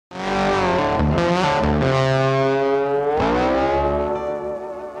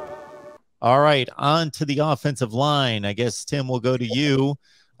All right, on to the offensive line. I guess, Tim, we'll go to you.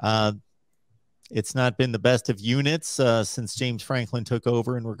 It's not been the best of units since James Franklin took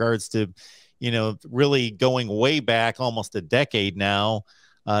over in regards to, really going way back almost a decade now,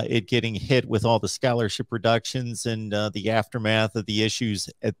 it getting hit with all the scholarship reductions and the aftermath of the issues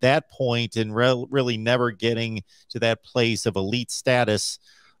at that point, and really never getting to that place of elite status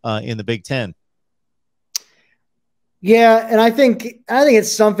in the Big Ten. Yeah, and I think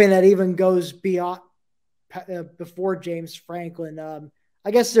it's something that even goes beyond before James Franklin.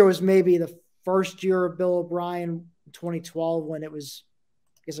 I guess there was maybe the first year of Bill O'Brien, 2012, when it was,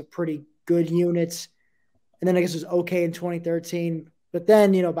 I guess, a pretty good unit, and then I guess it was okay in 2013. But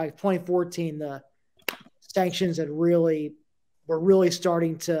then, by 2014, the sanctions were really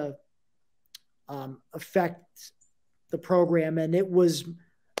starting to affect the program, and it was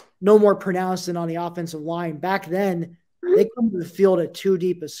no more pronounced than on the offensive line. Back then, they come to the field at too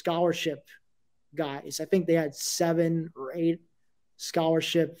deep of scholarship guys. I think they had 7 or 8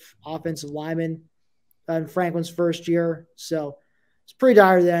 scholarship offensive linemen in Franklin's first year. So it's pretty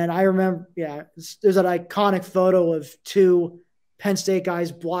dire then. I remember, there's an iconic photo of 2 Penn State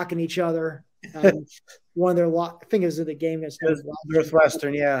guys blocking each other. One of their, I think it was at the game against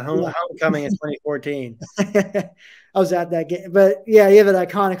Northwestern. Homecoming in 2014. I was at that game, but you have an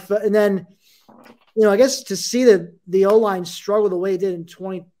iconic and then, I guess to see the O-line struggle the way it did in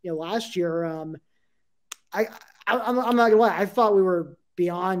last year, I'm not gonna lie, I thought we were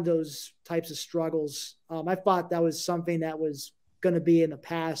beyond those types of struggles. I thought that was something that was going to be in the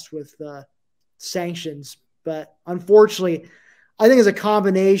past with sanctions, but unfortunately, I think it's a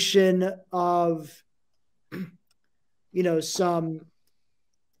combination of some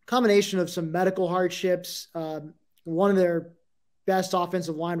medical hardships. One of their best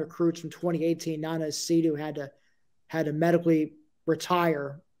offensive line recruits from 2018, Nana Sidu, had to medically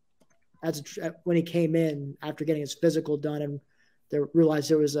retire when he came in after getting his physical done, and they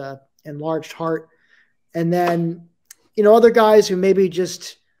realized there was a enlarged heart. And then, other guys who maybe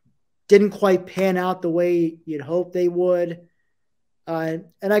just didn't quite pan out the way you'd hope they would. And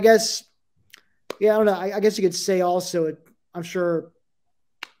I guess, I don't know. I guess you could say also, I'm sure,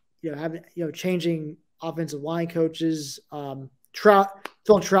 changing offensive line coaches, Phil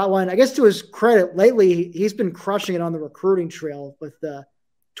Trautwein, I guess to his credit, lately he's been crushing it on the recruiting trail with the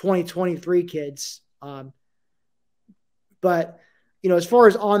 2023 kids. But, as far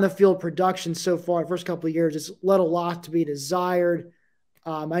as on the field production so far, the first couple of years, it's left a lot to be desired.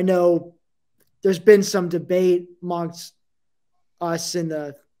 I know there's been some debate amongst us in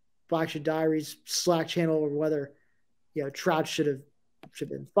the Blackshear Diaries Slack channel over whether, Trout should have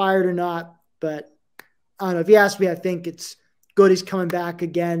been fired or not. But I don't know. If you ask me, I think it's good he's coming back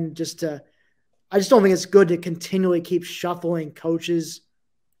again. I just don't think it's good to continually keep shuffling coaches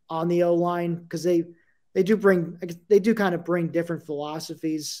on the O-line, because they do kind of bring different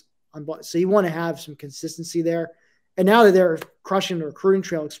philosophies on. So you want to have some consistency there. And now that they're crushing the recruiting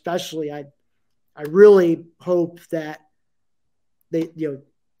trail, especially, I really hope that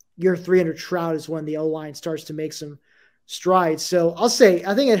year 300 Trout is when the O-line starts to make some strides. So I'll say,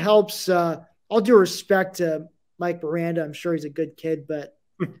 I think it helps. All due respect to Mike Miranda, I'm sure he's a good kid, but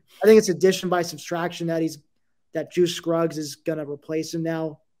I think it's addition by subtraction that Juice Scruggs is going to replace him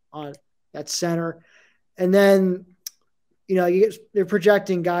now on that center. And then, they're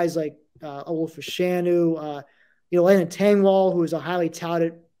projecting guys like Olufashanu, Landon Tangwall, who is a highly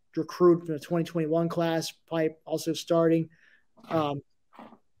touted recruit from the 2021 class, probably also starting.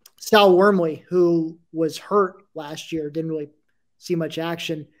 Sal Wormley, who was hurt last year, didn't really see much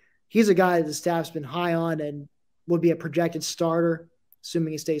action. He's a guy that the staff's been high on and would be a projected starter,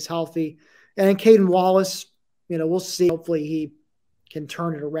 assuming he stays healthy. And then Caden Wallace, we'll see. Hopefully he can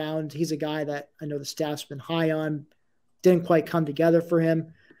turn it around. He's a guy that I know the staff's been high on. Didn't quite come together for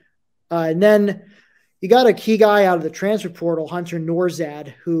him. And then you got a key guy out of the transfer portal, Hunter Norzad,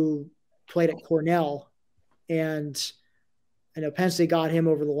 who played at Cornell. And I know Penn State got him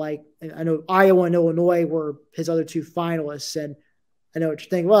over the like. I know Iowa and Illinois were his other 2 finalists. And I know what you're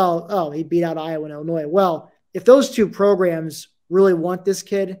thinking. He beat out Iowa and Illinois. Well, if those 2 programs really want this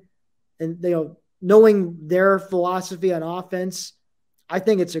kid, and knowing their philosophy on offense, I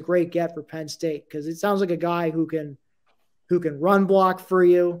think it's a great get for Penn State, because it sounds like a guy who can run block for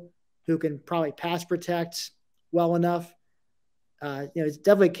you, who can probably pass protect well enough. It's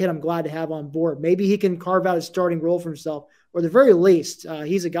definitely a kid I'm glad to have on board. Maybe he can carve out a starting role for himself, or at the very least,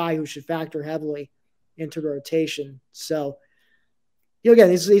 he's a guy who should factor heavily into the rotation. So, again,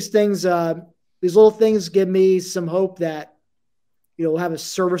 these things, these little things give me some hope that, we'll have a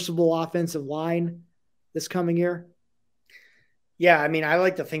serviceable offensive line this coming year. Yeah, I mean, I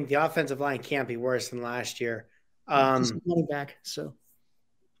like to think the offensive line can't be worse than last year. Just running back. So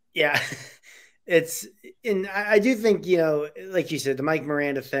Yeah, and I do think, like you said, the Mike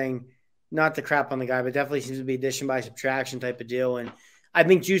Miranda thing, not the crap on the guy, but definitely seems to be addition by subtraction type of deal. And I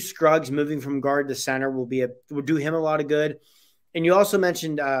think Juice Scruggs moving from guard to center will do him a lot of good. And you also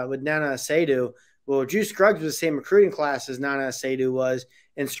mentioned with Nana Asadu. Well, Juice Scruggs was the same recruiting class as Nana Asadu was.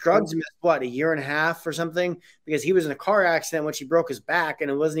 And Scruggs missed, what, a year and a half or something? Because he was in a car accident when he broke his back, and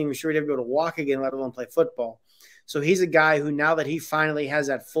it wasn't even sure he'd ever be able to walk again, let alone play football. So he's a guy who, now that he finally has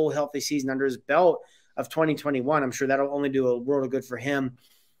that full healthy season under his belt of 2021, I'm sure that'll only do a world of good for him.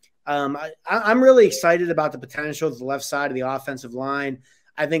 I'm really excited about the potential of the left side of the offensive line.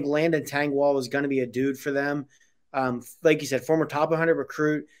 I think Landon Tangwall is going to be a dude for them. Like you said, former top 100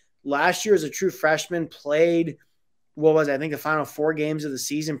 recruit. Last year as a true freshman, played, what was it? I think the final 4 games of the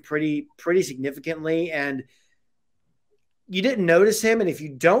season pretty significantly. And you didn't notice him. And if you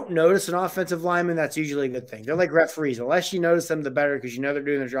don't notice an offensive lineman, that's usually a good thing. They're like referees. The less you notice them, the better, because you know they're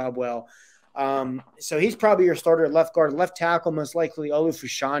doing their job well. So he's probably your starter at left guard. Left tackle, most likely Olu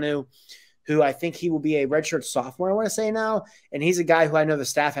Fashanu, who I think he will be a redshirt sophomore, I want to say now. And he's a guy who I know the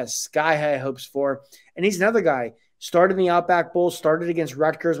staff has sky-high hopes for. And he's another guy, started in the Outback Bowl, started against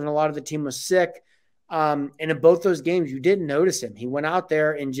Rutgers when a lot of the team was sick. And in both those games, you didn't notice him. He went out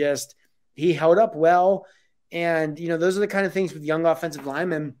there and he held up well. And, those are the kind of things with young offensive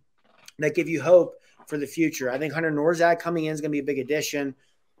linemen that give you hope for the future. I think Hunter Norzad coming in is going to be a big addition.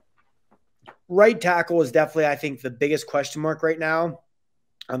 Right tackle is definitely, I think, the biggest question mark right now.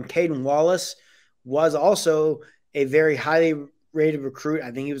 Caden Wallace was also a very highly rated recruit.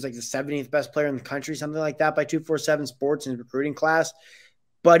 I think he was like the 70th best player in the country, something like that, by 247 Sports in his recruiting class.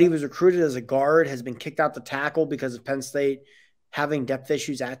 But he was recruited as a guard, has been kicked out the tackle because of Penn State having depth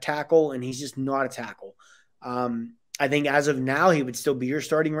issues at tackle, and he's just not a tackle. I think as of now, he would still be your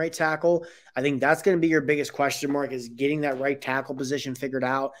starting right tackle. I think that's going to be your biggest question mark, is getting that right tackle position figured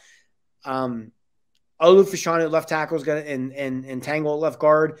out. Olu Fashanu left tackle is going to, and Tangle left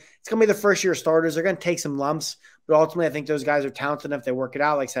guard. It's going to be the first year starters. They're going to take some lumps, but ultimately, I think those guys are talented enough. They work it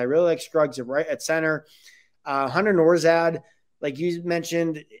out. Like I said, I really like Scruggs at center. Hunter Norzad, like you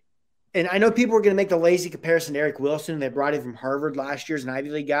mentioned, and I know people are going to make the lazy comparison to Eric Wilson. They brought him from Harvard last year as an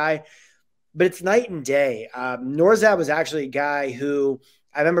Ivy League guy, but it's night and day. Norzad was actually a guy who,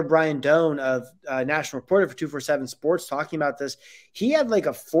 I remember Brian Doan of National Reporter for 247 Sports talking about this. He had like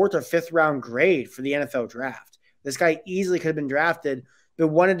a 4th or 5th round grade for the NFL draft. This guy easily could have been drafted, but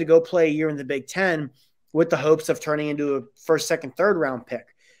wanted to go play a year in the Big Ten with the hopes of turning into a 1st, 2nd, 3rd round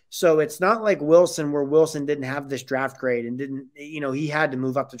pick. So it's not like Wilson, where Wilson didn't have this draft grade and didn't, he had to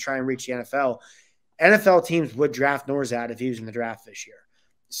move up to try and reach the NFL. NFL teams would draft Norzad if he was in the draft this year.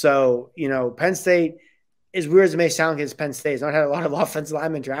 So, Penn State, as weird as it may sound, because Penn State has not had a lot of offensive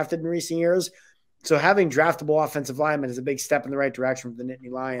linemen drafted in recent years. So having draftable offensive linemen is a big step in the right direction for the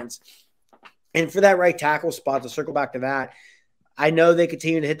Nittany Lions. And for that right tackle spot, to circle back to that, I know they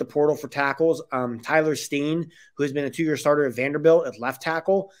continue to hit the portal for tackles. Tyler Steen, who has been a 2-year starter at Vanderbilt at left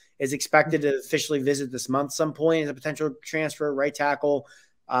tackle, is expected to officially visit this month some point as a potential transfer at right tackle.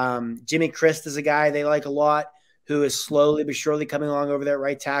 Jimmy Christ is a guy they like a lot, who is slowly but surely coming along over there at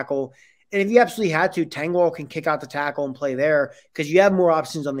right tackle. And if you absolutely had to, Tangwall can kick out the tackle and play there, because you have more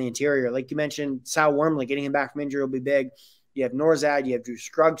options on the interior. Like you mentioned, Sal Wormley, getting him back from injury will be big. You have Norzad, you have Drew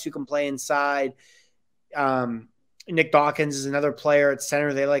Scruggs who can play inside. Nick Dawkins is another player at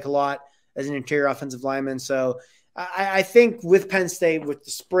center they like a lot as an interior offensive lineman. So I think with Penn State, with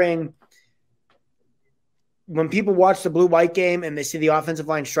the spring, when people watch the blue-white game and they see the offensive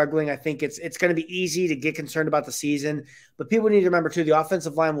line struggling, I think it's going to be easy to get concerned about the season. But people need to remember, too, the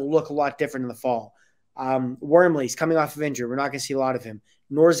offensive line will look a lot different in the fall. Wormley's coming off of injury. We're not going to see a lot of him.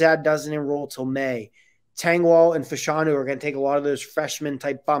 Norzad doesn't enroll till May. Tangwall and Fashanu are going to take a lot of those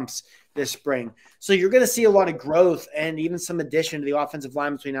freshman-type bumps this spring. So you're going to see a lot of growth and even some addition to the offensive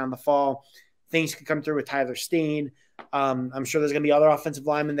line between now and the fall. Things could come through with Tyler Steen. I'm sure there's going to be other offensive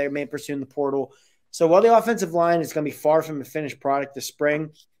linemen they may pursue in the portal. So while the offensive line is going to be far from a finished product this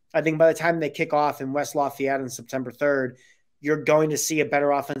spring, I think by the time they kick off in West Lafayette on September 3rd, you're going to see a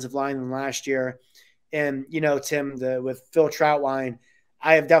better offensive line than last year. And, Tim, with Phil Trautwein,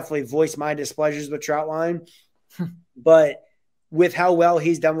 I have definitely voiced my displeasures with Trautwein. But with how well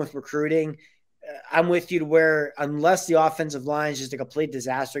he's done with recruiting, I'm with you to where, unless the offensive line is just a complete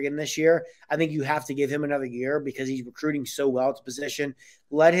disaster again this year, I think you have to give him another year, because he's recruiting so well at the position.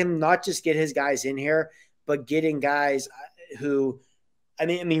 Let him not just get his guys in here, but getting guys who, I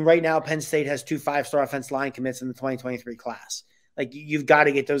mean, right now Penn State has 2 5-star offensive line commits in the 2023 class. Like, you've got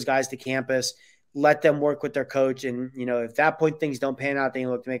to get those guys to campus. let them work with their coach. And, if at that point things don't pan out, then you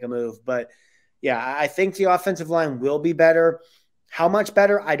look to make a move. But yeah, I think the offensive line will be better. How much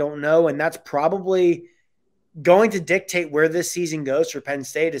better? I don't know. And that's probably going to dictate where this season goes for Penn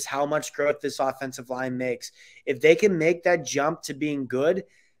State, is how much growth this offensive line makes. If they can make that jump to being good,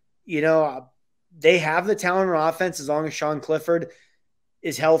 they have the talent on offense as long as Sean Clifford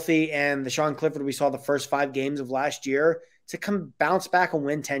is healthy, and the Sean Clifford we saw the first 5 games of last year to bounce back and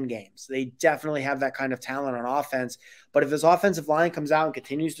win 10 games. They definitely have that kind of talent on offense. But if this offensive line comes out and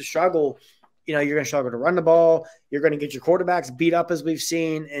continues to struggle, you're going to struggle to run the ball. You're going to get your quarterbacks beat up, as we've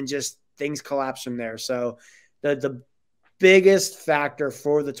seen, and just things collapse from there. So the biggest factor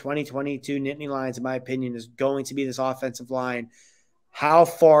for the 2022 Nittany Lions, in my opinion, is going to be this offensive line. How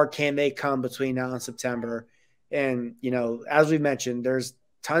far can they come between now and September? And, as we mentioned, there's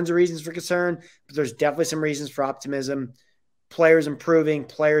tons of reasons for concern, but there's definitely some reasons for optimism. Players improving,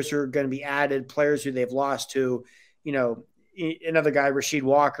 players who are going to be added, players who they've lost to, another guy, Rasheed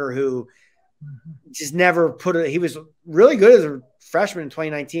Walker, who just never he was really good as a freshman in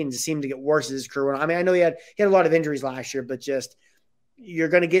 2019, just seemed to get worse as his career went on. I mean, I know he had a lot of injuries last year, but just you're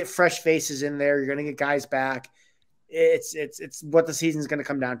going to get fresh faces in there. You're going to get guys back. It's what the season's going to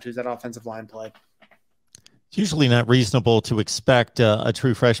come down to, is that offensive line play. It's usually not reasonable to expect a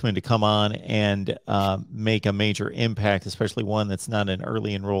true freshman to come on and make a major impact, especially one that's not an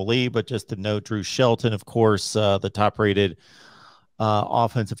early enrollee. But just to note, Drew Shelton, of course, the top-rated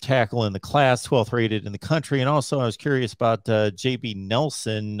offensive tackle in the class, 12th rated in the country. And also, I was curious about J.B.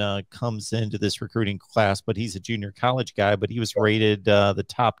 Nelson comes into this recruiting class, but he's a junior college guy, but he was rated the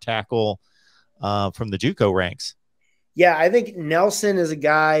top tackle from the JUCO ranks. Yeah, I think Nelson is a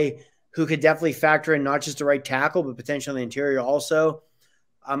guy who could definitely factor in not just the right tackle, but potentially the interior also.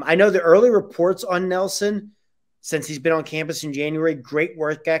 I know the early reports on Nelson, since he's been on campus in January, great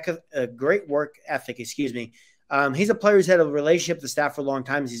work ethic. He's a player who's had a relationship with the staff for a long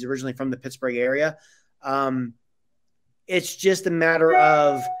time. He's originally from the Pittsburgh area. It's just a matter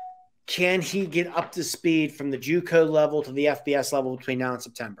of, can he get up to speed from the JUCO level to the FBS level between now and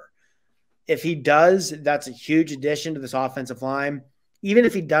September? If he does, that's a huge addition to this offensive line. Even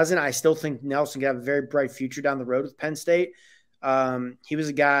if he doesn't, I still think Nelson could have a very bright future down the road with Penn State. He was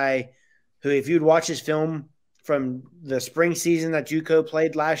a guy who, if you'd watch his film from the spring season that JUCO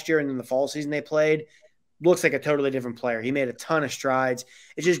played last year and then the fall season they played, looks like a totally different player. He made a ton of strides.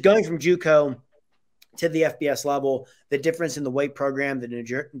 It's just going from JUCO to the FBS level, the difference in the weight program, the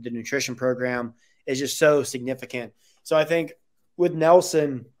nutrition program is just so significant. So I think with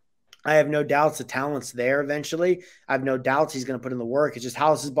Nelson, I have no doubts the talent's there eventually. I have no doubts he's going to put in the work. It's just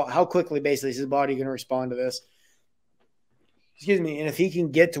how quickly basically is his body going to respond to this. And if he can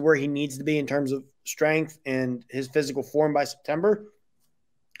get to where he needs to be in terms of strength and his physical form by September,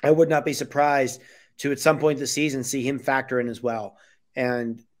 I would not be surprised to at some point this season see him factor in as well.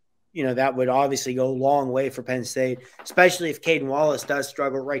 And, that would obviously go a long way for Penn State, especially if Caden Wallace does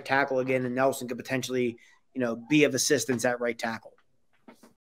struggle at right tackle again and Nelson could potentially, be of assistance at right tackle.